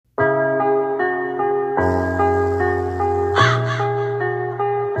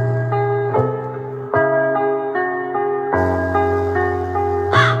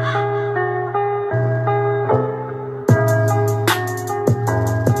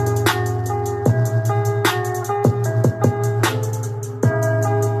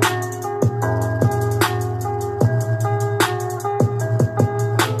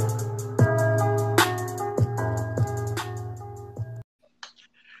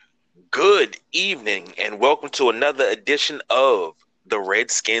Good evening, and welcome to another edition of the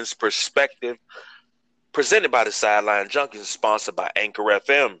Redskins Perspective, presented by the Sideline Junkies, sponsored by Anchor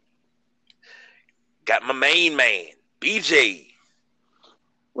FM. Got my main man, BJ.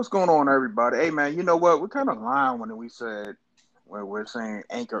 What's going on, everybody? Hey, man, you know what? We're kind of lying when we're saying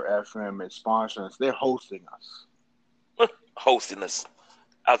Anchor FM is sponsoring us. They're hosting us. Hosting us.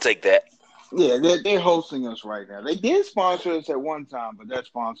 I'll take that. Yeah, they're hosting us right now. They did sponsor us at one time, but that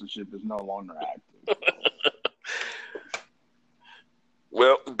sponsorship is no longer active.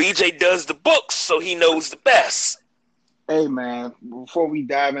 Well, BJ does the books, so he knows the best. Hey, man, before we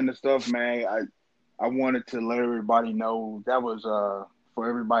dive into stuff, man, I wanted to let everybody know that was for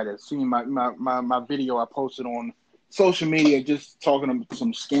everybody that's seen my video I posted on social media, just talking about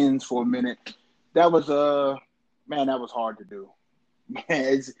some skins for a minute. That was man, that was hard to do.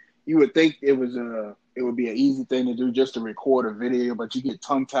 You would think it would be an easy thing to do just to record a video, but you get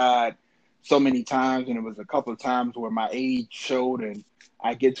tongue tied so many times, and it was a couple of times where my age showed, and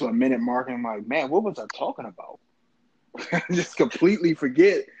I get to a minute mark, and I'm like, man, what was I talking about? I just completely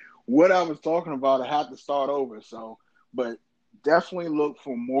forget what I was talking about. I had to start over. So, but definitely look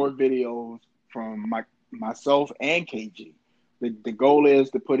for more videos from myself and KG. The goal is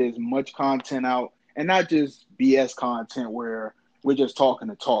to put as much content out and not just BS content where we're just talking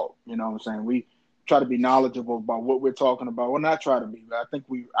to talk. You know what I'm saying? We try to be knowledgeable about what we're talking about. Well, not try to be, but I think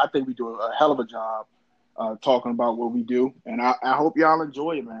we do a hell of a job talking about what we do, and I hope y'all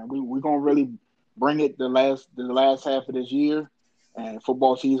enjoy it, man. We're gonna really bring it the last half of this year, and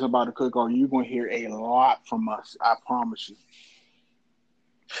football season about to cook on. You're gonna hear a lot from us. I promise you.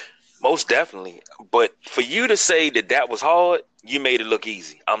 Most definitely. But for you to say that was hard, you made it look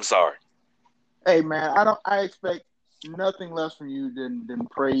easy. I'm sorry. Hey, man, I expect nothing less from you than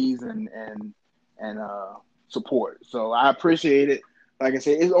praise and support. So I appreciate it. Like I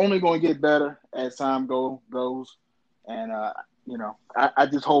said, it's only going to get better as time goes, and I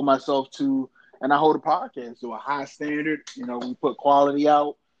just hold myself to, and I hold the podcast to a high standard. You know, we put quality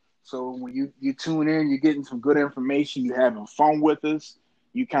out. So when you tune in, you're getting some good information. You're having fun with us.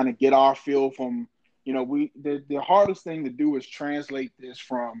 You kind of get our feel from, the hardest thing to do is translate this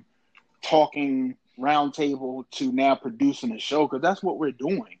from talking roundtable to now producing a show, because that's what we're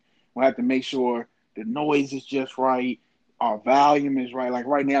doing. We have to make sure the noise is just right, our volume is right. Like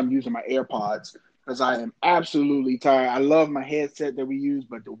right now, I'm using my AirPods because I am absolutely tired. I love my headset that we use,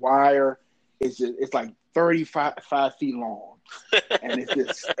 but the wire it's like 35 feet long, and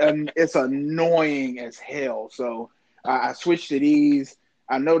it's annoying as hell. So I switched to these.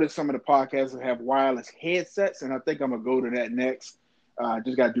 I noticed some of the podcasts that have wireless headsets, and I think I'm gonna go to that next.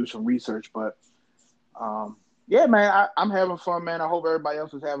 Just got to do some research, but yeah, man, I'm having fun, man. I hope everybody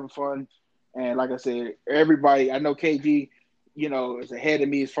else is having fun. And like I said, everybody, I know KG, is ahead of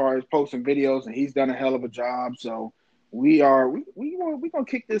me as far as posting videos, and he's done a hell of a job. So we gonna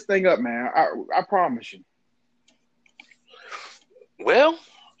kick this thing up, man. I promise you. Well,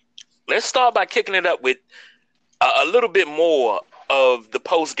 let's start by kicking it up with a little bit more of the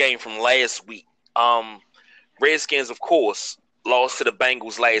post game from last week. Redskins, of course, lost to the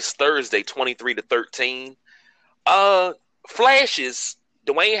Bengals last Thursday, 23-13. Flashes.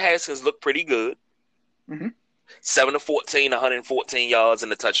 Dwayne Haskins looked pretty good. Mm-hmm. 7-14, 114 yards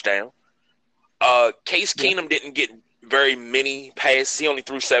and a touchdown. Case Yeah. Keenum didn't get very many passes. He only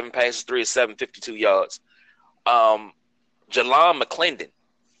threw 7 passes, 3 of 7, 52 yards. Um, Jalon McClendon,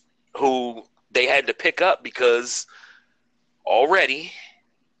 who they had to pick up because already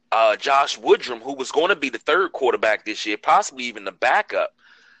Josh Woodrum, who was going to be the third quarterback this year, possibly even the backup,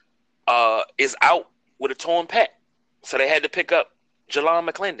 is out with a torn pec. So they had to pick up Jalon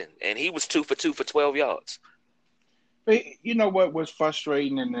McClendon, and he was 2 for 2 for 12 yards. But you know what was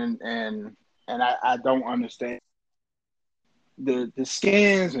frustrating, and I don't understand the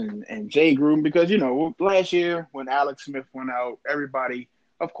skins and Jay Gruden, because last year when Alex Smith went out, everybody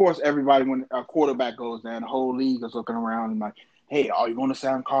when a quarterback goes down, the whole league is looking around and like, hey, are you going to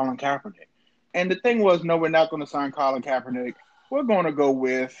sign Colin Kaepernick? And the thing was, no, we're not going to sign Colin Kaepernick. We're going to go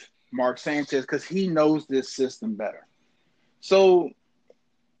with Mark Sanchez because he knows this system better. So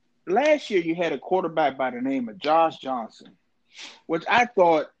last year you had a quarterback by the name of Josh Johnson, which I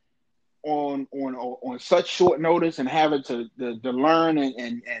thought on such short notice and having to learn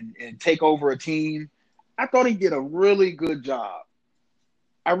and take over a team, I thought he did a really good job.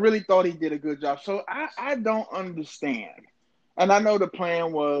 I really thought he did a good job. So I don't understand. And I know the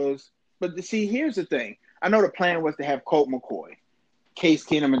plan was, but see, here's the thing. I know the plan was to have Colt McCoy, Case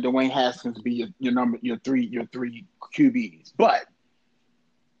Keenum, and Dwayne Haskins be your three QBs. But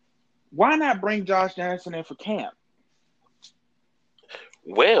why not bring Josh Johnson in for camp?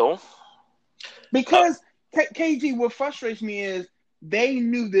 Well, Because KG, what frustrates me is they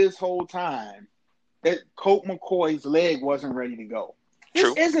knew this whole time that Colt McCoy's leg wasn't ready to go. This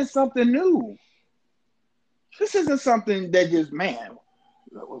true, isn't something new. This isn't something that just, man,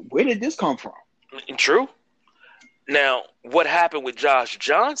 where did this come from? true. Now, what happened with Josh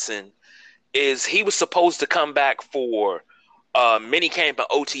Johnson is he was supposed to come back for minicamp and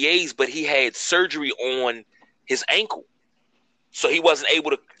OTAs, but he had surgery on his ankle, so he wasn't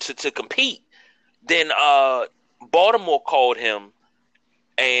able to compete. Then Baltimore called him,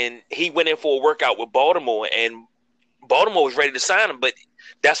 and he went in for a workout with Baltimore, and Baltimore was ready to sign him, but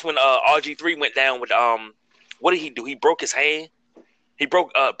that's when RG3 went down with what did he do? He broke his hand. He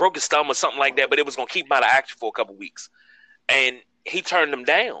broke his thumb or something like that, but it was going to keep him out of action for a couple weeks. And he turned him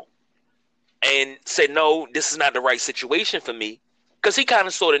down and said, no, this is not the right situation for me. Because he kind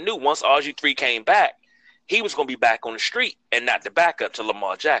of sort of knew once RG3 came back, he was going to be back on the street and not the backup to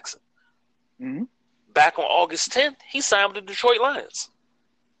Lamar Jackson. Mm-hmm. Back on August 10th, he signed with the Detroit Lions.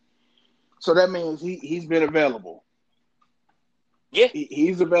 So that means he's been available. Yeah.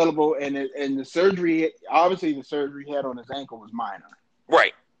 He's available, and the surgery, obviously the surgery he had on his ankle was minor.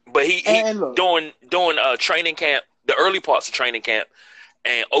 Right. But he look, during training camp, the early parts of training camp,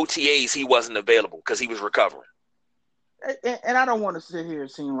 and OTAs, he wasn't available because he was recovering. And I don't want to sit here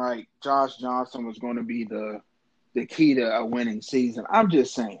and seem like Josh Johnson was going to be the key to a winning season. I'm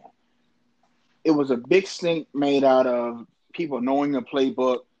just saying it was a big stink made out of people knowing the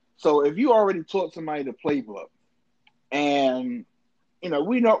playbook. So if you already taught somebody the playbook, and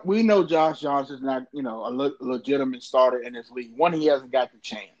we know Josh Johnson's not a legitimate starter in this league. One, he hasn't got the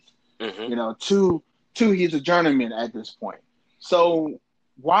chance. Mm-hmm. Two, he's a journeyman at this point. So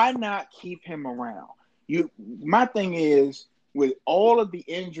why not keep him around? My thing is, with all of the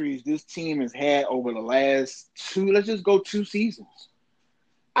injuries this team has had over the last let's just go 2 seasons,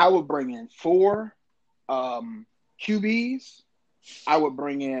 I would bring in 4 QBs. I would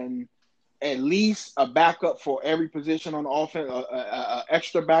bring in at least a backup for every position on the offense,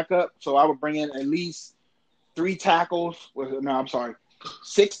 extra backup. So I would bring in at least 3 tackles. No, I'm sorry,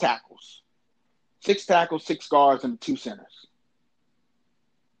 6 tackles. 6 tackles, 6 guards, and 2 centers.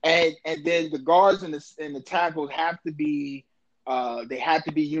 And then the guards and the tackles have to be they have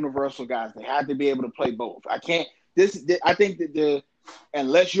to be universal guys. They have to be able to play both. I think that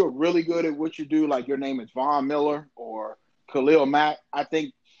unless you're really good at what you do, like your name is Von Miller or Khalil Mack, I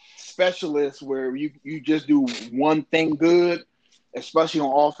think specialists where you just do one thing good, especially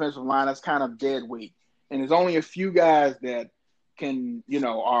on offensive line, that's kind of dead weight. And there's only a few guys that can,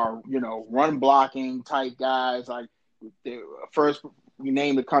 are run blocking type guys. Like the first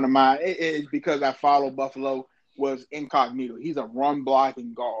name to come to mind is because I follow Buffalo was Incognito. He's a run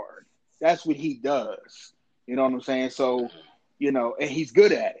blocking guard. That's what he does. You know what I'm saying? So, and he's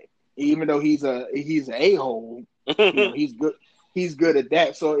good at it. Even though he's an a-hole, he's good. He's good at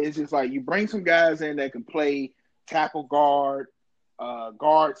that. So it's just like you bring some guys in that can play tackle guard,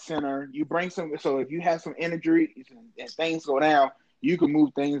 guard center. You bring some. So if you have some injuries and things go down, you can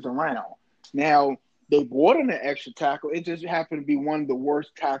move things around. Now, they brought in an extra tackle. It just happened to be one of the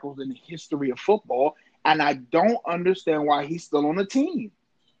worst tackles in the history of football. And I don't understand why he's still on the team.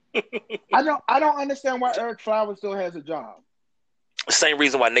 I don't understand why Eric Flowers still has a job. Same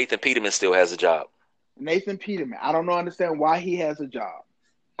reason why Nathan Peterman still has a job. Nathan Peterman. I don't understand why he has a job.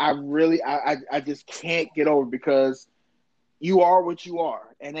 I just can't get over it because you are what you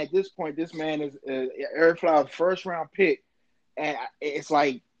are. And at this point, this man is Eric Flowers' first round pick. And it's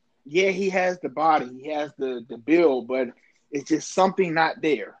like, yeah, he has the body, he has the build, but it's just something not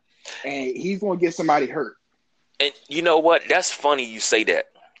there. And he's going to get somebody hurt. And you know what? That's funny you say that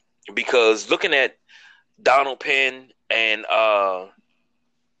because looking at Donald Penn and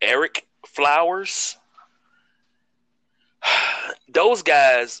Eric Flowers, those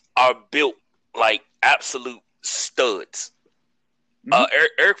guys are built like absolute studs. Mm-hmm.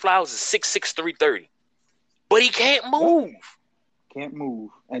 Eric Flowers is 6'6", 330, but he can't move. Can't move.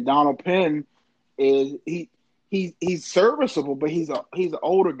 And Donald Penn is he's serviceable, but he's an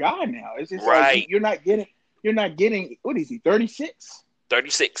older guy now. It's just right. Like you're not getting what is he, 36?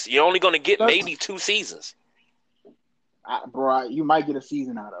 36. You're only going to get maybe 2 seasons. Bro, you might get a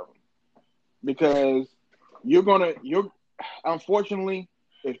season out of him because unfortunately,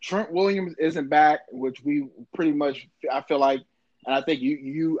 if Trent Williams isn't back, which we pretty much, I feel like, and I think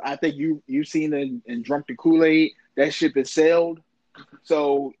you've seen it and drunk the Kool-Aid, that ship has sailed.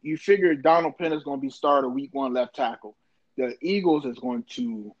 So you figure Donald Penn is going to be starter week 1 left tackle. The Eagles is going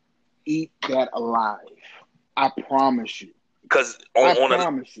to eat that alive. I promise you. Because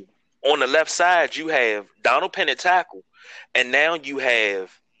on the left side, you have Donald Penn at tackle, and now you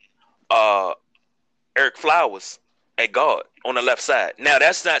have Eric Flowers at guard on the left side. Now,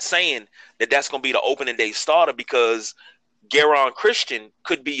 that's not saying that that's going to be the opening day starter, because Garon Christian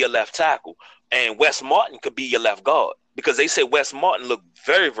could be your left tackle, and Wes Martin could be your left guard, because they said Wes Martin looked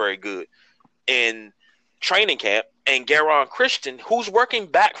very, very good in training camp, and Garon Christian, who's working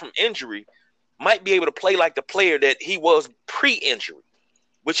back from injury, might be able to play like the player that he was pre-injury,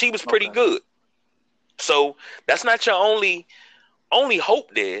 which he was pretty good. So that's not your only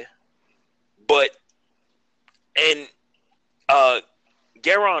hope there. But and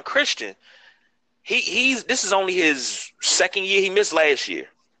Garon Christian, he's this is only his second year. He missed last year.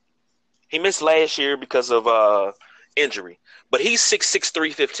 He missed last year because of injury. But he's 6'6",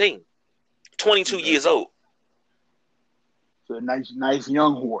 315, 22 years old. So a nice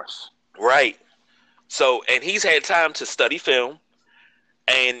young horse. Right. So, and he's had time to study film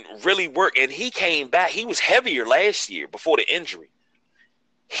and really work. And he came back. He was heavier last year before the injury.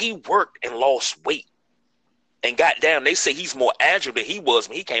 He worked and lost weight and got down. They say he's more agile than he was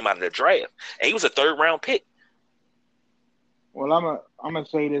when he came out of the draft. And he was a third-round pick. Well, I'm gonna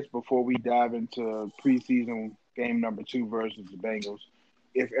say this before we dive into preseason game number 2 versus the Bengals.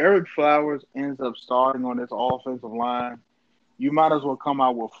 If Eric Flowers ends up starting on this offensive line, you might as well come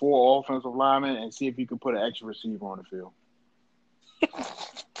out with 4 offensive linemen and see if you can put an extra receiver on the field.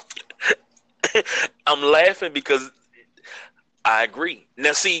 I'm laughing because I agree.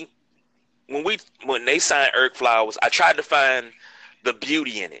 Now, see, when they signed Eric Flowers, I tried to find the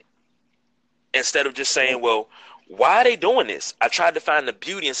beauty in it. Instead of just saying, well, why are they doing this? I tried to find the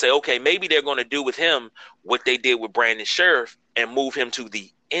beauty and say, okay, maybe they're going to do with him what they did with Brandon Sheriff and move him to the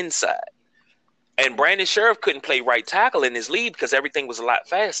inside. And Brandon Sheriff couldn't play right tackle in his league because everything was a lot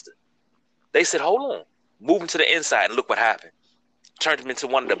faster. They said, hold on, move him to the inside, and look what happened. Turned him into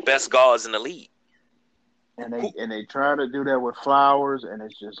one of the best guards in the league. And they try to do that with Flowers, and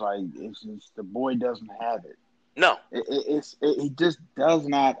it's just the boy doesn't have it. No, he just does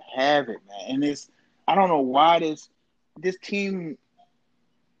not have it, man. And I don't know why this team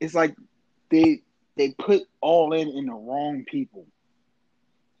is like they put all in the wrong people.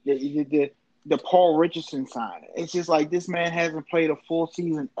 The Paul Richardson sign. It's just like this man hasn't played a full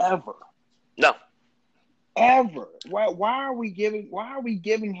season ever. No. Ever. Why are we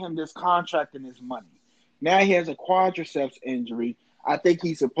giving him this contract and this money? Now he has a quadriceps injury. I think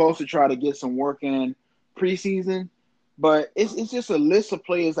he's supposed to try to get some work in preseason, but it's just a list of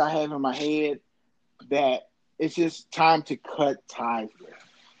players I have in my head that it's just time to cut ties with.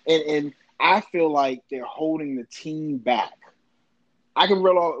 And I feel like they're holding the team back. I can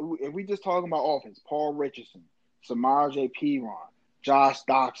realize if we just talking about offense, Paul Richardson, Samaje Perine, Josh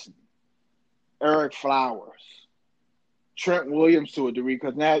Doctson, Eric Flowers, Trent Williams to a degree,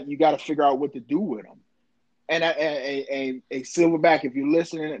 because now you got to figure out what to do with them. And a Silverback, if you're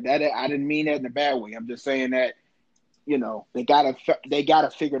listening, that I didn't mean that in a bad way. I'm just saying that, they gotta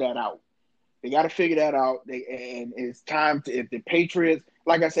figure that out. They got to figure that out. And it's time to, if the Patriots,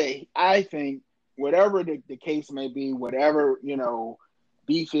 like I say, I think whatever the case may be, whatever,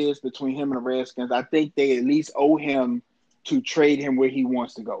 beef is between him and the Redskins, I think they at least owe him to trade him where he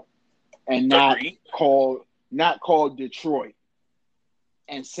wants to go and not call Detroit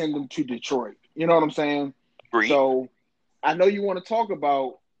and send him to Detroit. You know what I'm saying? Agreed. So I know you want to talk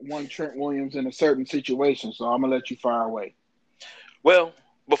about one Trent Williams in a certain situation, so I'm going to let you fire away. Well,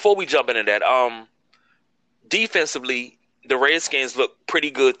 before we jump into that, defensively, the Redskins looked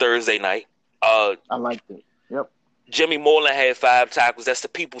pretty good Thursday night. I liked it. Yep. Jimmy Moreland had 5 tackles. That's the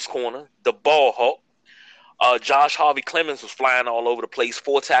people's corner, the ball hawk. Josh Harvey Clemens was flying all over the place,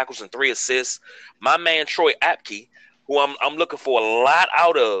 4 tackles and 3 assists. My man Troy Apke, who I'm looking for a lot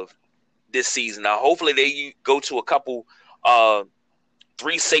out of this season. Now, hopefully they go to a couple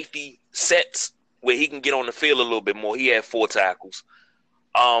 3 safety sets where he can get on the field a little bit more. He had 4 tackles.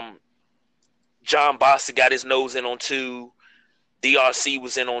 John Bostic got his nose in on 2. DRC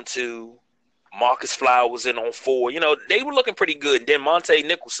was in on 2. Marcus Flower was in on 4. They were looking pretty good. Then Monte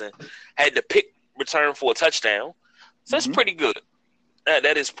Nicholson had the pick return for a touchdown. So that's pretty good.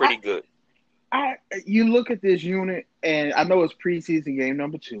 That is pretty good. You look at this unit, and I know it's preseason game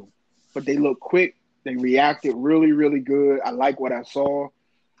number 2, but they look quick. They reacted really, really good. I like what I saw.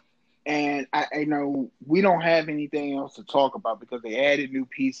 And I know we don't have anything else to talk about because they added new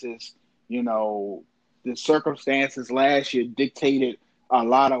pieces. The circumstances last year dictated a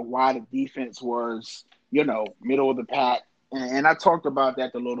lot of why the defense was, middle of the pack. And I talked about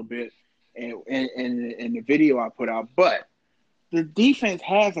that a little bit in the video I put out. But the defense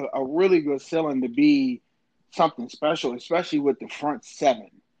has a really good ceiling to be something special, especially with the front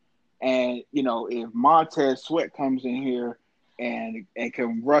 7. And if Montez Sweat comes in here and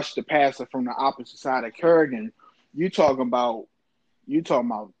can rush the passer from the opposite side of Kerrigan, you talking about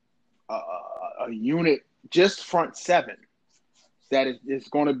a unit just front seven that is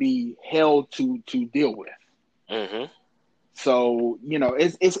going to be held to deal with. Mm-hmm. So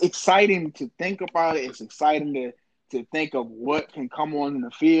it's exciting to think about it. It's exciting to think of what can come on in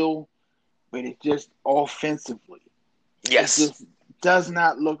the field, but it's just offensively. Yes. It just does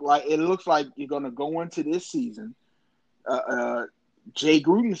not look like it. Looks like you're going to go into this season, Jay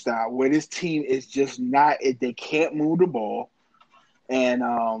Gruden style, where this team is just not. They can't move the ball, and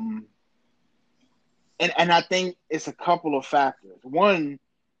I think it's a couple of factors. One,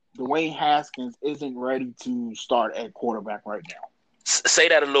 Dwayne Haskins isn't ready to start at quarterback right now. Say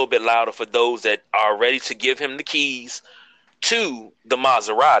that a little bit louder for those that are ready to give him the keys to the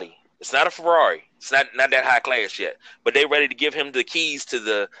Maserati. It's not a Ferrari. It's not that high class yet, but they're ready to give him the keys to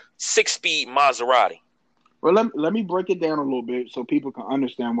the 6-speed Maserati. Well, let me break it down a little bit so people can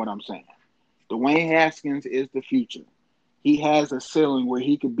understand what I'm saying. Dwayne Haskins is the future. He has a ceiling where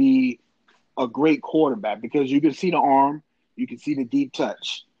he could be a great quarterback because you can see the arm, you can see the deep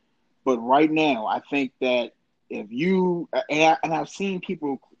touch. But right now, I think that if you and I've seen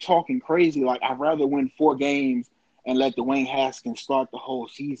people talking crazy, like I'd rather win 4 games and let Dwayne Haskins start the whole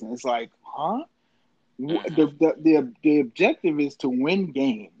season. It's like, huh? The objective is to win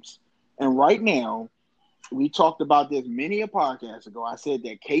games. And right now, we talked about this many a podcast ago. I said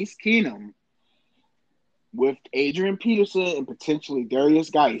that Case Keenum with Adrian Peterson and potentially Darius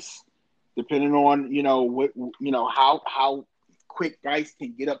Geis, depending on how quick Geis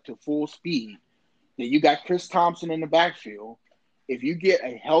can get up to full speed. Then you got Chris Thompson in the backfield. If you get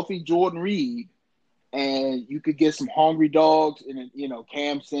a healthy Jordan Reed, and you could get some hungry dogs in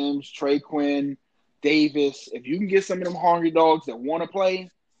Cam Sims, Trey Quinn, Davis. If you can get some of them hungry dogs that want to play,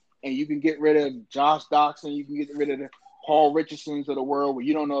 and you can get rid of Josh Doxson, you can get rid of the Paul Richardsons of the world where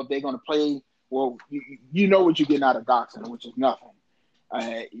you don't know if they're going to play. Well, you know what you're getting out of Doxson, which is nothing.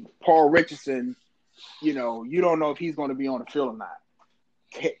 Paul Richardson, you don't know if he's going to be on the field or not.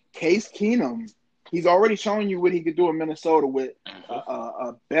 Case Keenum, he's already shown you what he could do in Minnesota with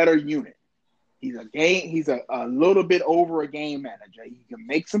a better unit. He's a little bit over a game manager. He can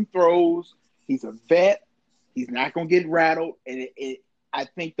make some throws. He's a vet. He's not going to get rattled. And I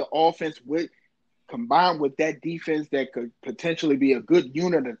think the offense would combine with that defense that could potentially be a good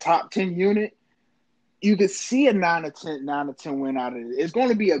unit, a top 10 unit. You could see a 9 to 10 win out of it. It's going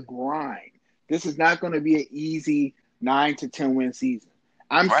to be a grind. This is not going to be an easy 9 to 10 win season.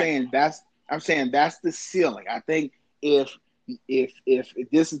 I'm saying that's the ceiling. I think if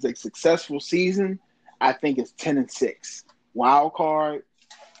this is a successful season, I think it's 10-6. Wild card,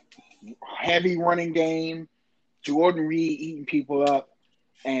 heavy running game, Jordan Reed eating people up,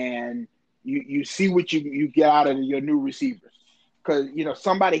 and you see what you get out of your new receivers. Because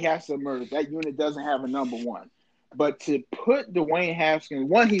somebody has to emerge. That unit doesn't have a number one. But to put Dwayne Haskins,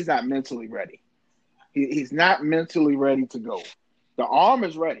 one, he's not mentally ready. He's not mentally ready to go. The arm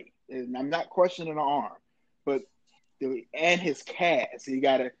is ready, and I'm not questioning the arm, but and his cast. You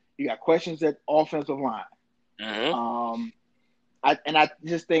got questions at offensive line. Mm-hmm. I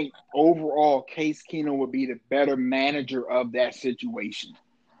just think overall Case Keenum would be the better manager of that situation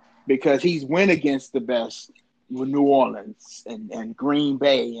because he's went against the best with New Orleans and Green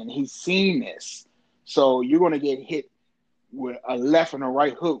Bay, and he's seen this. So you're going to get hit with a left and a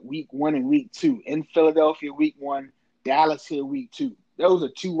right hook week 1 and week 2 in Philadelphia week 1, Dallas here week 2. Those are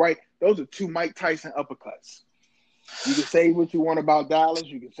two Mike Tyson uppercuts. You can say what you want about Dallas.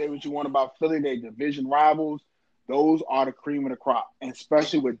 You can say what you want about Philly. They're division rivals. Those are the cream of the crop, and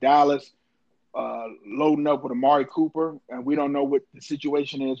especially with Dallas loading up with Amari Cooper, and we don't know what the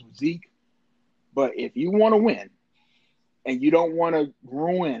situation is with Zeke. But if you want to win, and you don't want to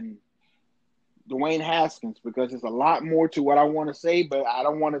ruin Dwayne Haskins, because there's a lot more to what I want to say, but I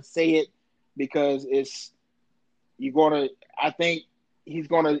don't want to say it because I think he's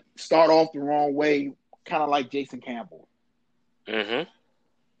going to start off the wrong way, kind of like Jason Campbell. Mm-hmm.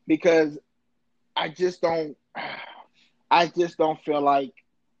 Because I just don't feel like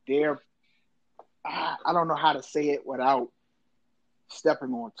I don't know how to say it without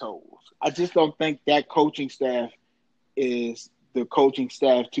stepping on toes. I just don't think that coaching staff is the coaching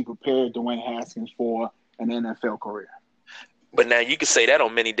staff to prepare Dwayne Haskins for an NFL career. But now you can say that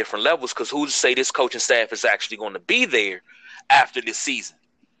on many different levels because who's to say this coaching staff is actually going to be there after this season?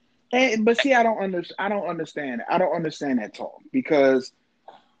 But see, I don't understand. I don't understand that talk because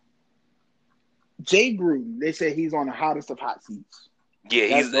Jay Gruden, they say he's on the hottest of hot seats. Yeah,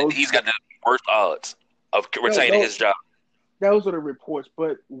 he's got the worst odds of retaining his job. those are the reports.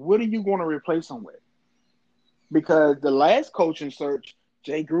 But what are you going to replace him with? Because the last coaching search,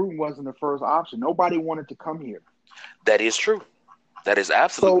 Jay Gruden wasn't the first option. Nobody wanted to come here. That is true. That is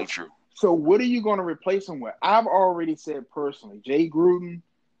absolutely true. So what are you going to replace him with? I've already said personally, Jay Gruden,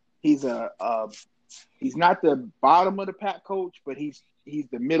 he's he's not the bottom of the pack coach, but he's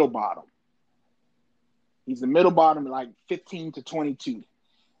the middle bottom. He's the middle bottom, like 15 to 22.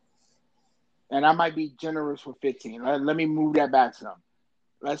 And I might be generous with 15. Let me move that back some.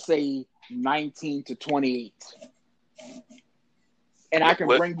 Let's say 19 to 28. And I can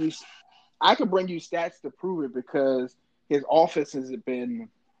bring you stats to prove it because his offense has been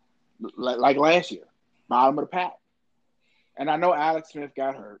like last year, bottom of the pack. And I know Alex Smith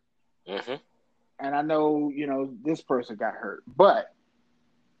got hurt. Mm-hmm. And I know, this person got hurt. But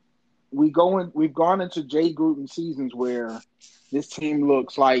we've gone into Jay Gruden seasons where this team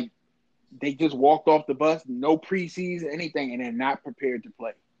looks like they just walked off the bus, no preseason, anything, and they're not prepared to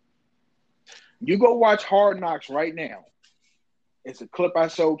play. You go watch Hard Knocks right now. It's a clip I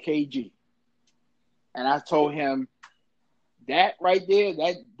showed KG. And I told him that right there,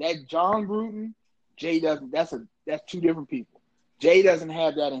 that John Gruden, Jay doesn't, that's two different people. Jay doesn't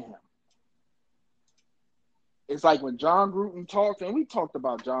have that in him. It's like when John Gruden talked, and we talked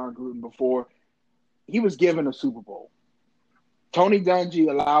about John Gruden before, he was given a Super Bowl. Tony Dungy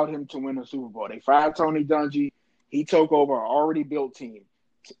allowed him to win a Super Bowl. They fired Tony Dungy. He took over an already built team.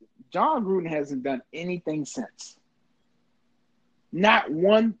 John Gruden hasn't done anything since. Not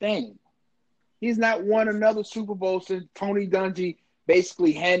one thing. He's not won another Super Bowl since Tony Dungy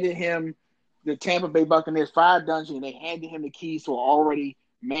basically handed him the Tampa Bay Buccaneers, fired Dungy, and they handed him the keys to an already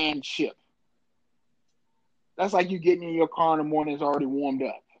manned ship. That's like you getting in your car in the morning, it's already warmed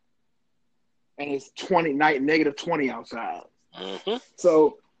up. And it's negative 20 outside. Mm-hmm.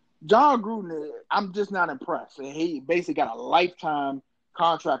 So John Gruden, I'm just not impressed. And he basically got a lifetime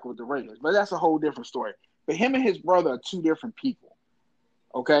contract with the Raiders. But that's a whole different story. But him and his brother are two different people.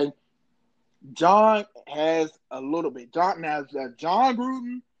 Okay? John has a little bit. John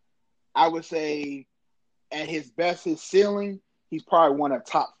Gruden, I would say at his best, his ceiling, he's probably one of the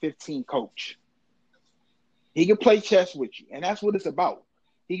top 15 coach. He can play chess with you, and that's what it's about.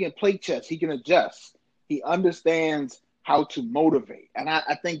 He can play chess. He can adjust. He understands how to motivate, and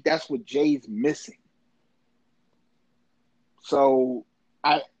I think that's what Jay's missing. So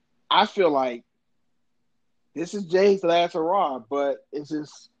I feel like this is Jay's last hurrah, but it's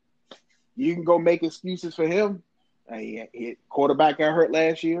just you can go make excuses for him. He quarterback got hurt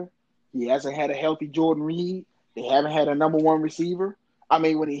last year. He hasn't had a healthy Jordan Reed. They haven't had a number one receiver. I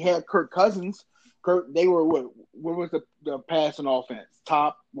mean, when he had Kirk Cousins, they were what was the passing offense?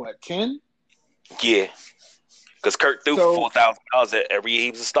 Top 10? Yeah, because Kirk threw for $4,000 every year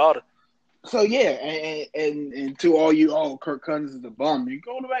he was a starter. So yeah, and to all you, Kirk Cousins is a bum. You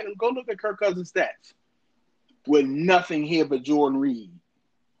go look at Kirk Cousins' stats with nothing here but Jordan Reed.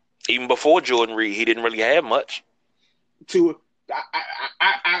 Even before Jordan Reed, he didn't really have much.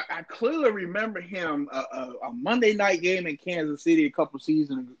 I clearly remember him a Monday night game in Kansas City a couple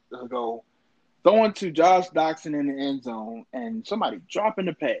seasons ago, throwing to Josh Doctson in the end zone and somebody dropping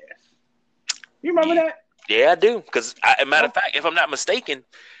the pass. You remember that? Yeah, I do. Because, as a matter of fact, if I'm not mistaken,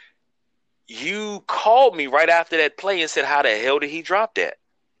 you called me right after that play and said, how the hell did he drop that?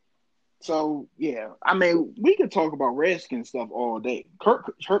 So, yeah. I mean, we can talk about Redskins stuff all day.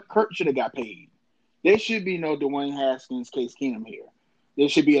 Kirk should have got paid. There should be no Dwayne Haskins, Case Keenum here. There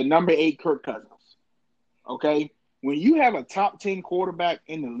should be a number 8 Kirk Cousins. Okay? When you have a top 10 quarterback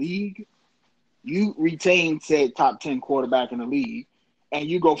in the league, you retain said top 10 quarterback in the league, and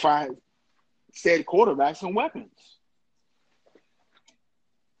you go find said quarterbacks and weapons.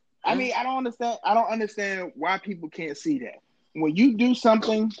 I mean, I don't understand why people can't see that. When you do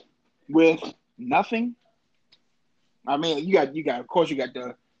something with nothing, I mean, you got of course you got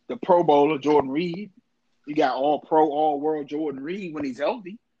the Pro Bowler Jordan Reed. You got all pro, all world Jordan Reed when he's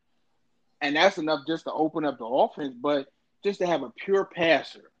healthy. And that's enough just to open up the offense, but just to have a pure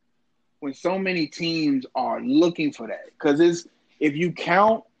passer when so many teams are looking for that. Because if you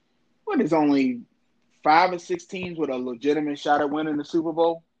count, there's only 5 or 6 teams with a legitimate shot at winning the Super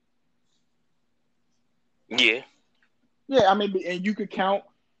Bowl. Yeah. Yeah, I mean, and you can count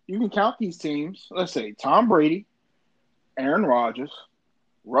these teams. Let's say Tom Brady, Aaron Rodgers,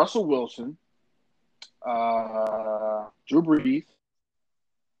 Russell Wilson, Drew Brees.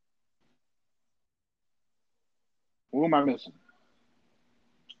 Who am I missing?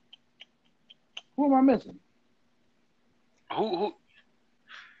 Who?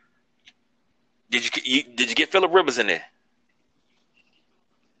 Did you get Phillip Rivers in there?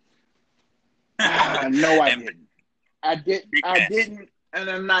 No, I didn't. I didn't, and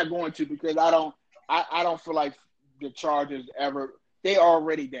I'm not going to because I don't feel like the Chargers ever. They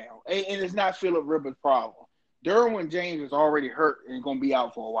already down, and it's not Philip Rivers' problem. Derwin James is already hurt and going to be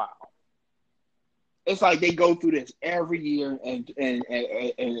out for a while. It's like they go through this every year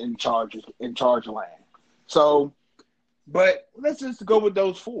in Charger land. So, but let's just go with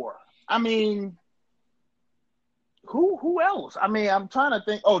those four. I mean, who else? I mean, I'm trying to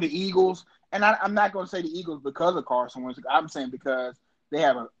think. Oh, the Eagles, and I'm not going to say the Eagles because of Carson Wentz. I'm saying because they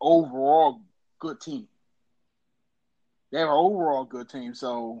have an overall good team. They have an overall good team,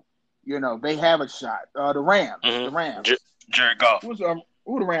 so they have a shot. The Rams, Jared Goff. Who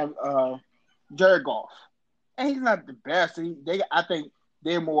the Rams? Jared Goff, and he's not the best. I think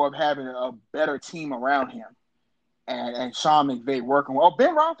they're more of having a better team around him, and Sean McVay working well. Oh,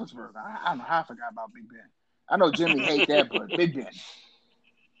 Ben Roethlisberger. I don't know how I forgot about Big Ben. I know Jimmy hates that, but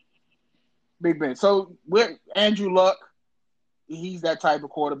Big Ben. So with Andrew Luck, he's that type of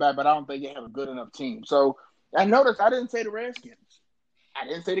quarterback, but I don't think they have a good enough team. So I noticed I didn't say the Redskins. I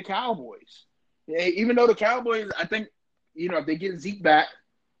didn't say the Cowboys. Even though the Cowboys, I think, if they get Zeke back,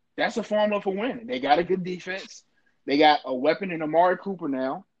 that's a formula for winning. They got a good defense. They got a weapon in Amari Cooper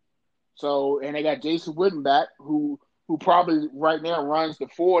now. And they got Jason Witten back, who probably right now runs the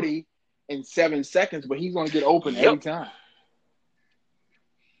 40 in 7 seconds, but he's going to get open every time.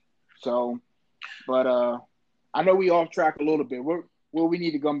 So, but I know we off track a little bit. What we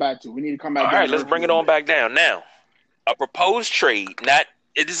need to come back to? We need to come back. All right, let's bring it on back down. Now, a proposed trade,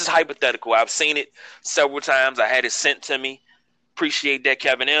 this is hypothetical. I've seen it several times. I had it sent to me. Appreciate that,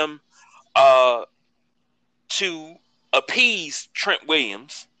 Kevin M. To appease Trent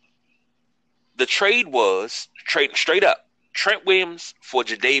Williams, the trade was straight up Trent Williams for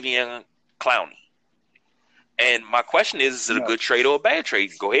Jadeveon Clowney. And my question is it a good trade or a bad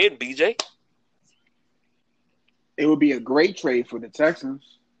trade? Go ahead, BJ. It would be a great trade for the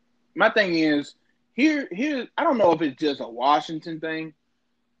Texans. My thing is, here, I don't know if it's just a Washington thing,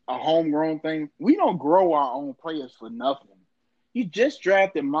 a homegrown thing. We don't grow our own players for nothing. You just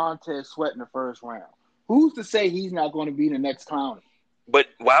drafted Montez Sweat in the first round. Who's to say he's not going to be the next Clowney? But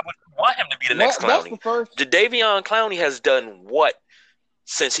why would you want him to be the next Clowney? That's the first. Jadeveon Clowney has done what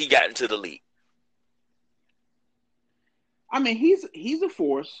since he got into the league? I mean, he's a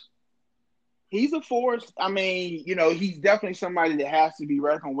force. He's a force. I mean, he's definitely somebody that has to be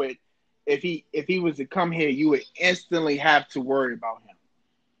reckoned with. If he was to come here, you would instantly have to worry about him.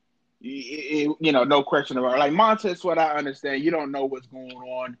 No question about it. Like Montez Sweat, I understand. You don't know what's going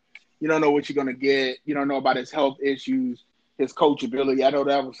on. You don't know what you're going to get. You don't know about his health issues, his coachability. I know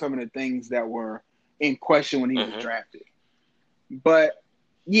that was some of the things that were in question when he was drafted. But,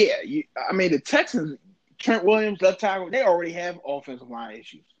 yeah, the Texans, Trent Williams, left tackle, they already have offensive line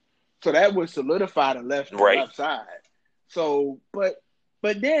issues. So that would solidify the left side. So, but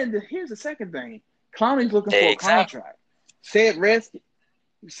then here's the second thing. Clowney's looking for a contract. Said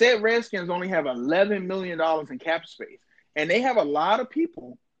Redskins only have $11 million in cap space. And they have a lot of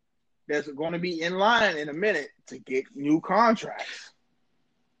people that's going to be in line in a minute to get new contracts.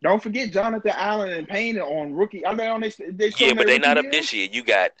 Don't forget Jonathan Allen and Payne on rookie. Are they on this? Yeah, but they're not up this year. You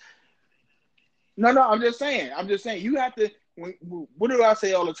got. No, I'm just saying. You have to. What do I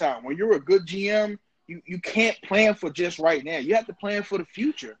say all the time? When you're a good GM, you can't plan for just right now. You have to plan for the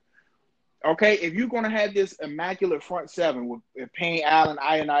future. Okay, if you're going to have this immaculate front seven with Payne, Allen,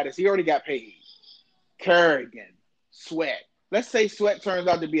 Ioannidis, he already got paid. Kerrigan, Sweat. Let's say Sweat turns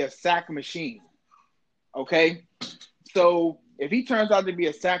out to be a sack machine. Okay, so if he turns out to be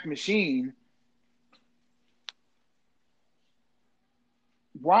a sack machine,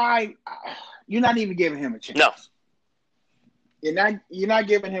 why you're not even giving him a chance? No. You're not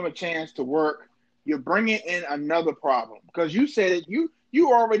giving him a chance to work. You're bringing in another problem because you said it. You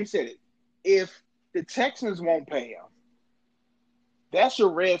already said it. If the Texans won't pay him, that's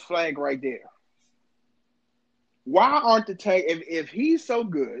your red flag right there. Why aren't the Texans? If he's so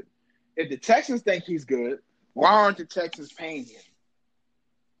good, if the Texans think he's good, why aren't the Texans paying him?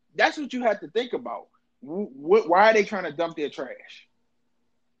 That's what you have to think about. Why are they trying to dump their trash?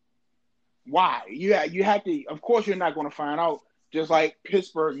 Why? You have to. Of course, you're not going to find out. Just like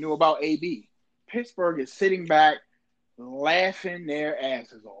Pittsburgh knew about AB. Pittsburgh is sitting back, laughing their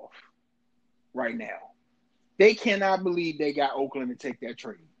asses off right now. They cannot believe they got Oakland to take that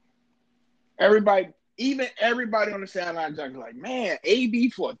trade. Everybody on the sideline is like, man,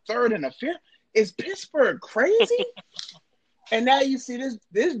 AB for a third and a fifth? Is Pittsburgh crazy? And now you see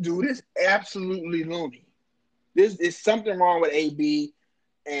this dude is absolutely loony. This is something wrong with AB.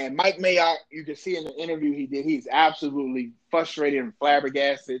 And Mike Mayock, you can see in the interview he did, he's absolutely frustrated and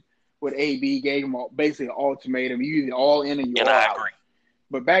flabbergasted with AB, gave him basically an ultimatum. You either all in or you And all I out. agree.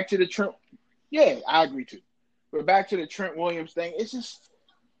 But back to the Trent, yeah, I agree too. But back to the Trent Williams thing, it's just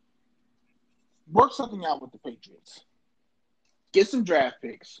work something out with the Patriots. Get some draft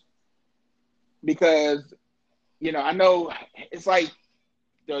picks because I know it's like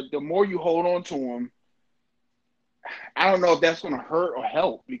the more you hold on to him, I don't know if that's going to hurt or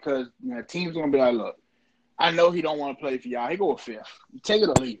help because teams going to be like, look, I know he don't want to play for y'all. He go a fifth. Take it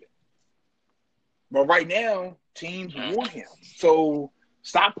or leave it. But right now, teams want him. So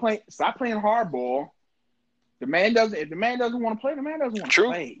stop playing hardball. If the man doesn't want to play, the man doesn't want to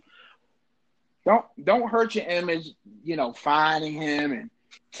play. Don't hurt your image, finding him and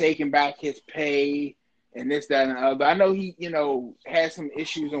taking back his pay and this, that, and the other. I know he, had some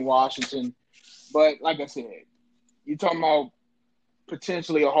issues in Washington, but like I said, you're talking about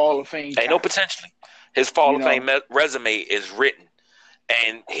potentially a Hall of Fame. Ain't no potentially. His Hall of Fame resume is written,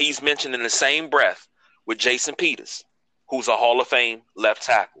 and he's mentioned in the same breath with Jason Peters, who's a Hall of Fame left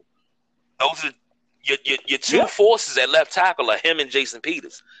tackle. Those are your two forces at left tackle are him and Jason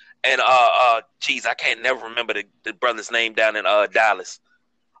Peters. And I can't never remember the brother's name down in Dallas.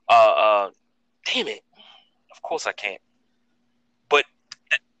 Damn it. Of course I can't. But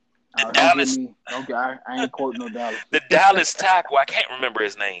the Dallas. Okay, I ain't quoting no Dallas. The Dallas tackle, I can't remember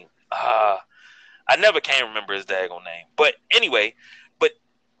his name. I never can remember his daggone name. But anyway,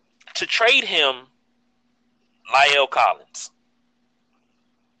 to trade him, La'el Collins.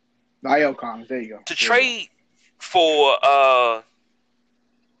 La'el Collins, there you go. To trade for oh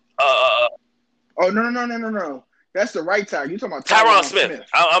no. That's the right tackle. You talking about Tyron Smith.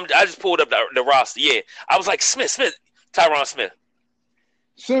 I just pulled up the roster. Yeah. I was like Smith, Tyron Smith.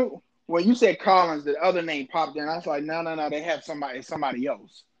 So when you said Collins, the other name popped in. I was like, no, they have somebody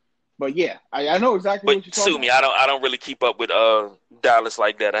else. But yeah, I know exactly what you're talking about. Sue me, I don't really keep up with Dallas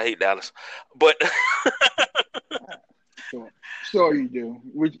like that. I hate Dallas. But sure you do.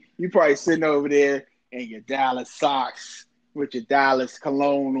 You probably sitting over there in your Dallas socks with your Dallas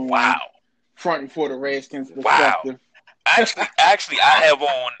cologne on. Wow. Fronting for the Redskins. Wow. Actually, I have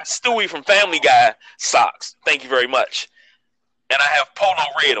on Stewie from Family Guy socks. Thank you very much. And I have polo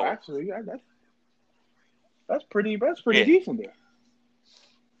red on. Actually, that's pretty decent there.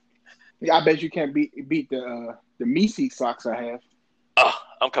 Yeah, I bet you can't beat the Messi socks I have. Oh,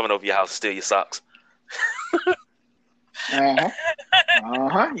 I'm coming over your house to steal your socks. Yeah.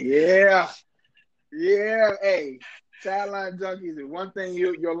 Hey, sideline junkies is one thing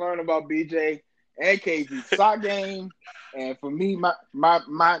you'll learn about BJ and KG. Sock game, and for me,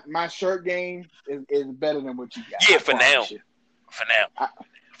 my shirt game is better than what you got. Yeah, for now. I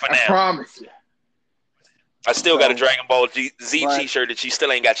promise you. I still got a Dragon Ball Z T-shirt that you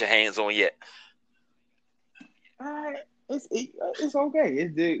still ain't got your hands on yet. It's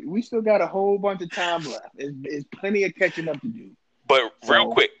okay. We still got a whole bunch of time left. It's plenty of catching up to do. But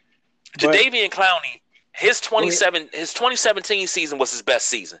real quick, Jadeveon Clowney, his 2017 season was his best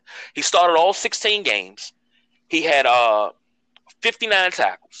season. He started all 16 games. He had 59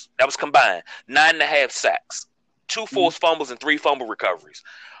 tackles. That was combined. 9.5 sacks. 2 forced fumbles and 3 fumble recoveries.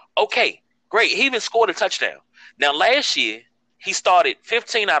 Okay, great. He even scored a touchdown. Now, last year, he started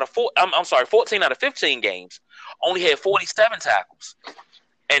 14 out of 15 games. Only had 47 tackles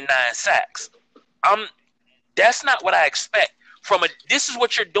and 9 sacks. That's not what I expect this is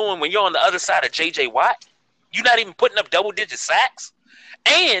what you're doing when you're on the other side of J.J. Watt. You're not even putting up double-digit sacks.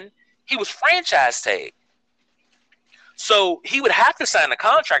 And he was franchise tagged. So he would have to sign a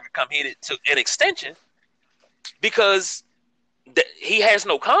contract to come here to an extension because he has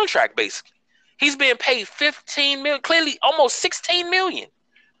no contract, basically. He's being paid $15 million, clearly almost $16 million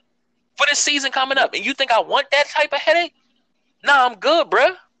for this season coming up. And you think I want that type of headache? Nah, I'm good,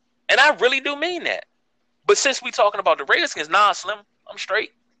 bruh. And I really do mean that. But since we talking about the Redskins, nah, Slim, I'm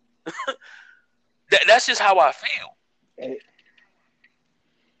straight. That's just how I feel.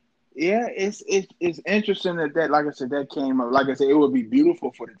 Yeah, it's interesting that, like I said, that came up. Like I said, it would be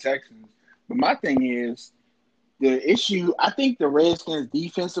beautiful for the Texans. But my thing is, the issue, I think the Redskins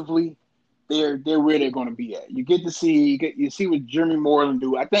defensively, they're where they're going to be at. You get to see what Jeremy Moreland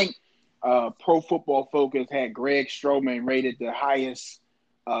do. I think Pro Football Focus had Greg Stroman rated the highest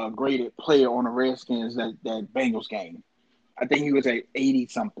graded player on the Redskins that Bengals game. I think he was at 80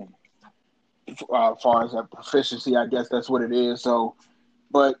 something. As far as that proficiency, I guess that's what it is. So,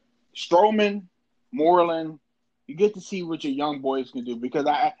 but Stroman, Moreland, you get to see what your young boys can do because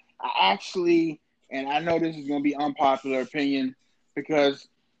I actually, and I know this is going to be unpopular opinion because,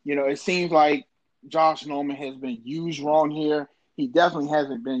 it seems like Josh Norman has been used wrong here. He definitely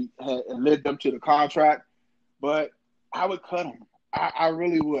hasn't lived up to the contract, but I would cut him. I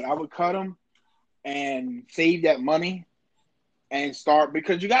really would. I would cut him and save that money and start,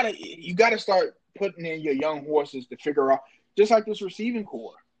 because you gotta start putting in your young horses to figure out, just like this receiving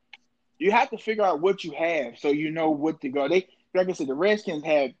core. You have to figure out what you have so you know what to go. They, like I said, the Redskins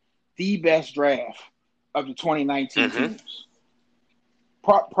had the best draft of the 2019 teams.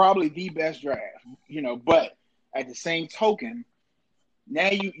 Probably the best draft, but at the same token, now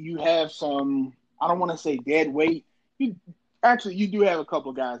you have some, I don't want to say dead weight. You do have a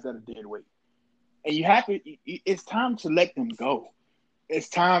couple guys that are dead weight. And it's time to let them go. It's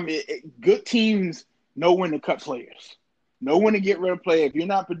time. Good teams know when to cut players, know when to get rid of players. If you're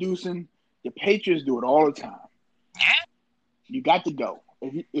not producing, the Patriots do it all the time. You got to go.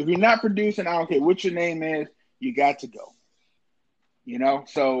 If you're not producing, I don't care what your name is, you got to go.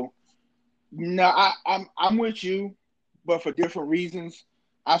 So no, I'm with you, but for different reasons.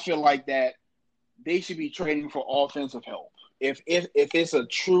 I feel like that they should be trading for offensive help. If it's a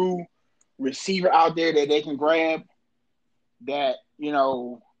true receiver out there that they can grab, that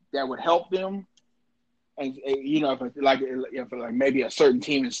that would help them, and if maybe a certain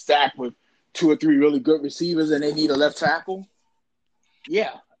team is stacked with 2 or 3 really good receivers and they need a left tackle,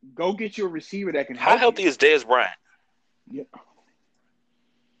 yeah, go get your receiver that can help. How healthy is Dez Bryant? Yeah.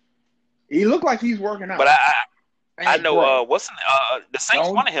 He looked like he's working out. But I know the Saints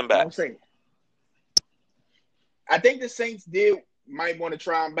wanted him back. Don't say it. I think the Saints might want to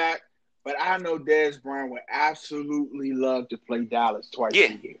try him back, but I know Dez Bryant would absolutely love to play Dallas twice a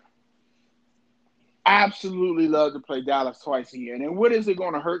year. Absolutely love to play Dallas twice a year. And then what is it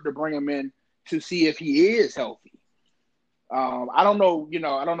going to hurt to bring him in to see if he is healthy? I don't know,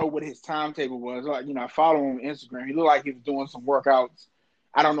 I don't know what his timetable was. I follow him on Instagram. He looked like he was doing some workouts.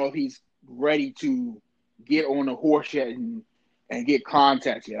 I don't know if he's ready to get on the horse yet and get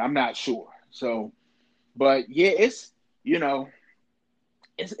contact yet. I'm not sure. So, but yeah, it's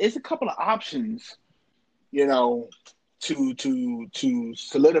it's a couple of options, to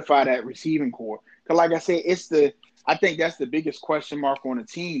solidify that receiving core. Because, like I said, I think that's the biggest question mark on the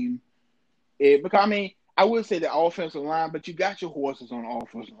team. Because I would say the offensive line, but you got your horses on the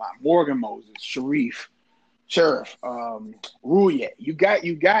offensive line: Morgan Moses, Sheriff, Rouillet. You got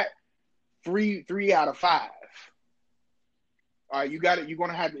 3 out of 5. You got it. You're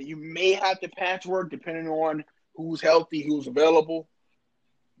gonna have to. You may have to patchwork depending on who's healthy, who's available.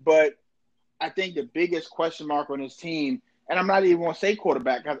 But I think the biggest question mark on this team, and I'm not even going to say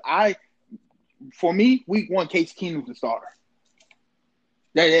quarterback, because for me, week 1, Case Keenum's the starter.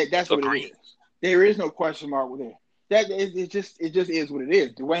 That's what it is. There is no question mark with it. It just is what it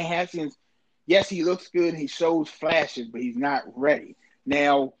is. Dwayne Haskins, yes, he looks good, he shows flashes, but he's not ready.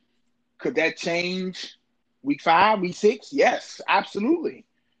 Now, could that change week 5, week 6? Yes, absolutely.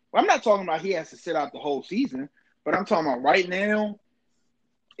 Well, I'm not talking about he has to sit out the whole season, but I'm talking about right now.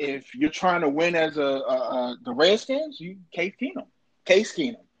 If you're trying to win as the Redskins, you Case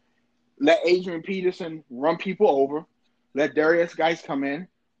Keenum. Let Adrian Peterson run people over. Let Darius Geis come in,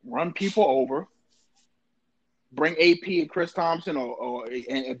 run people over. Bring AP and Chris Thompson or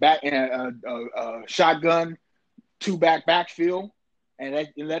back in a shotgun 2-back backfield, and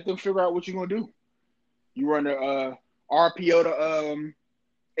let them figure out what you're gonna do. You run the RPO to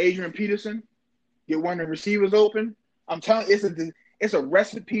Adrian Peterson, get one of the receivers open. I'm telling you, it's a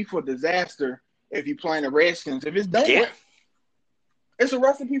recipe for disaster if you're playing the Redskins. If it's done right, it's a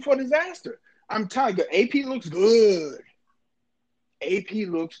recipe for disaster. I'm telling you, AP looks good. AP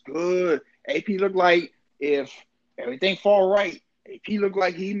looked like if everything fall right, AP looked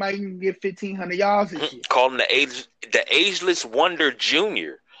like he might even get 1,500 yards this year. Call him the ageless wonder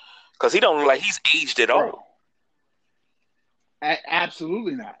junior, because he don't look like he's aged at all.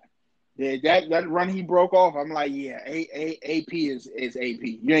 Absolutely not. Yeah, that run he broke off, I'm like, yeah, AP is AP.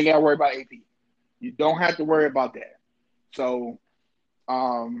 You ain't got to worry about AP. You don't have to worry about that. So,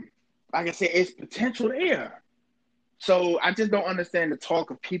 like I said, it's potential there. So I just don't understand the talk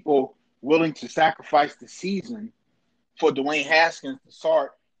of people willing to sacrifice the season for Dwayne Haskins to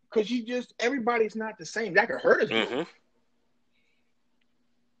start, because everybody's not the same. That could hurt us. Mm-hmm.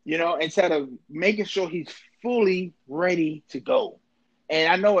 Instead of making sure he's fully ready to go. And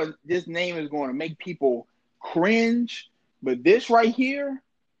I know this name is going to make people cringe, but this right here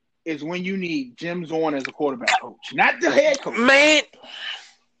is when you need Jim Zorn as a quarterback coach, not the head coach. Man.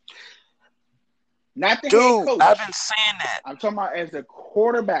 Not the head coach. I've been saying that. I'm talking about as the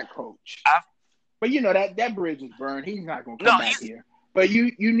quarterback coach. But that bridge is burned. He's not going to come back here. But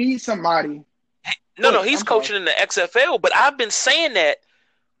you need somebody. No, he's coaching in the XFL. But I've been saying that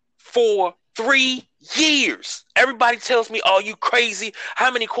for 3 years. Everybody tells me, "Oh, you crazy?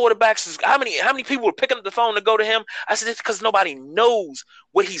 How many people are picking up the phone to go to him?" I said, "It's because nobody knows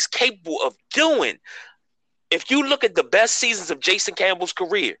what he's capable of doing." If you look at the best seasons of Jason Campbell's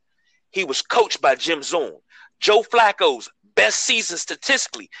career, he was coached by Jim Zorn. Joe Flacco's best season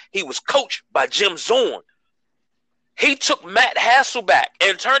statistically, he was coached by Jim Zorn. He took Matt Hasselbeck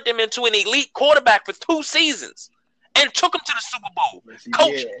and turned him into an elite quarterback for 2 seasons and took him to the Super Bowl,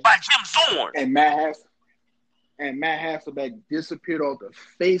 coached by Jim Zorn. And Matt Hasselbeck disappeared off the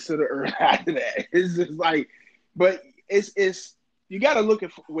face of the earth after that. It's just like, but it's you got to look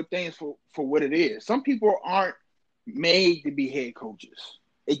at things for what it is. Some people aren't made to be head coaches.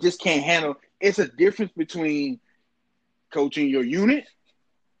 It just can't handle. It's a difference between coaching your unit,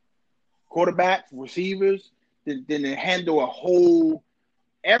 quarterbacks, receivers, than to handle a whole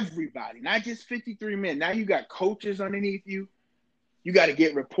everybody, not just 53 men. Now you got coaches underneath you. You got to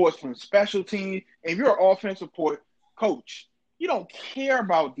get reports from special teams. And if you're an offensive coach, you don't care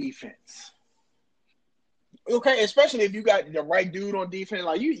about defense. Okay, especially if you got the right dude on defense.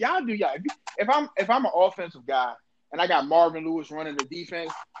 Like y'all do y'all. If I'm an offensive guy and I got Marvin Lewis running the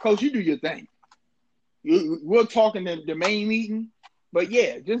defense, coach, you do your thing. We'll talk in the main meeting, but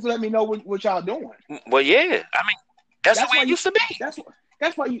yeah, just let me know what y'all doing. Well, yeah, I mean that's the way it used to be.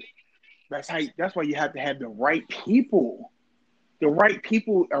 That's why you have to have the right people